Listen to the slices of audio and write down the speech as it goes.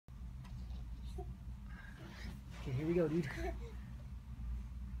here we go, dude.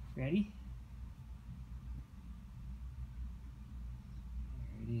 Ready?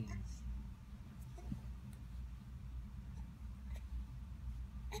 There it is.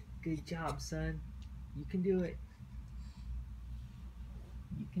 Good job, son. You can do it.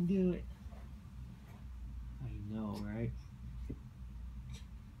 You can do it. I know, right?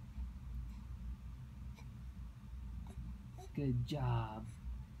 Good job.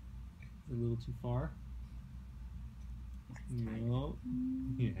 Is it a little too far? No.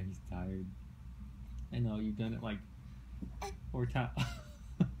 Yeah, he's tired. I know, you've done it like 4 times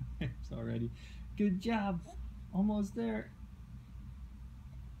already. Good job. Almost there.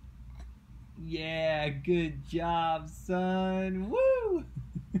 Yeah, good job, son. Woo!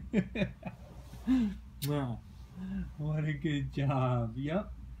 Wow. What a good job.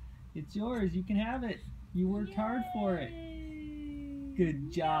 Yep. It's yours. You can have it. You worked hard for it.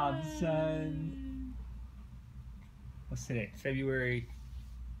 Good job, son. What's today? February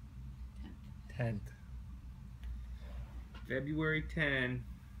 10th. February 10th.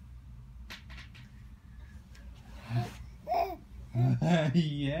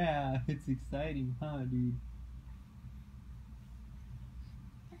 Yeah, it's exciting, huh, dude?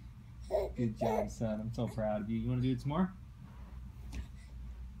 Good job, son. I'm so proud of you. You want to do it some more?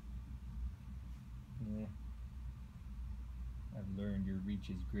 Yeah. I've learned your reach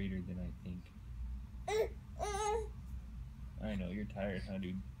is greater than I think. I know, you're tired, huh,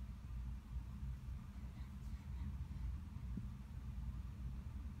 dude?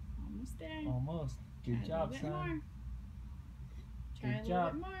 Almost there. Almost. Good job, son. Try a Good little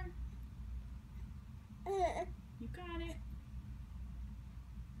job. bit more. You got it.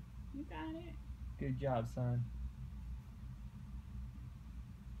 You got it. Good job, son.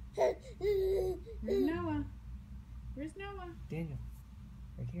 Where's Noah? Where's Noah? Daniel,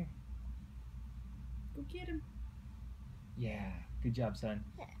 right here. Go get him. Yeah, good job, son.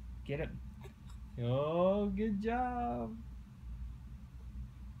 Get him. Oh, good job.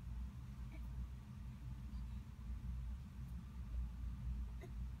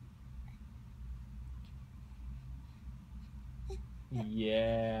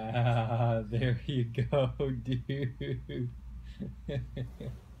 Yeah, there you go, dude.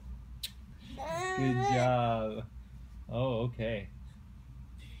 Good job. Oh, okay.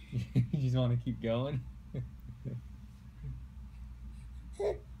 You just want to keep going?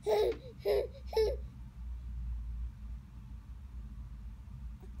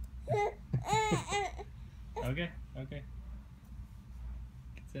 Okay, okay.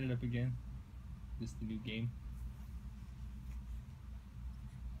 Set it up again. Just the new game.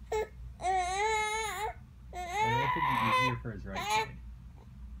 That could be easier for his right side.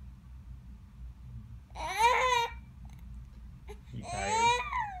 You tired?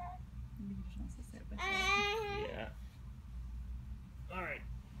 Maybe he just wants to sit with it. Yeah. Alright.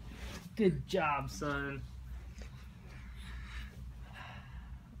 Good job, son.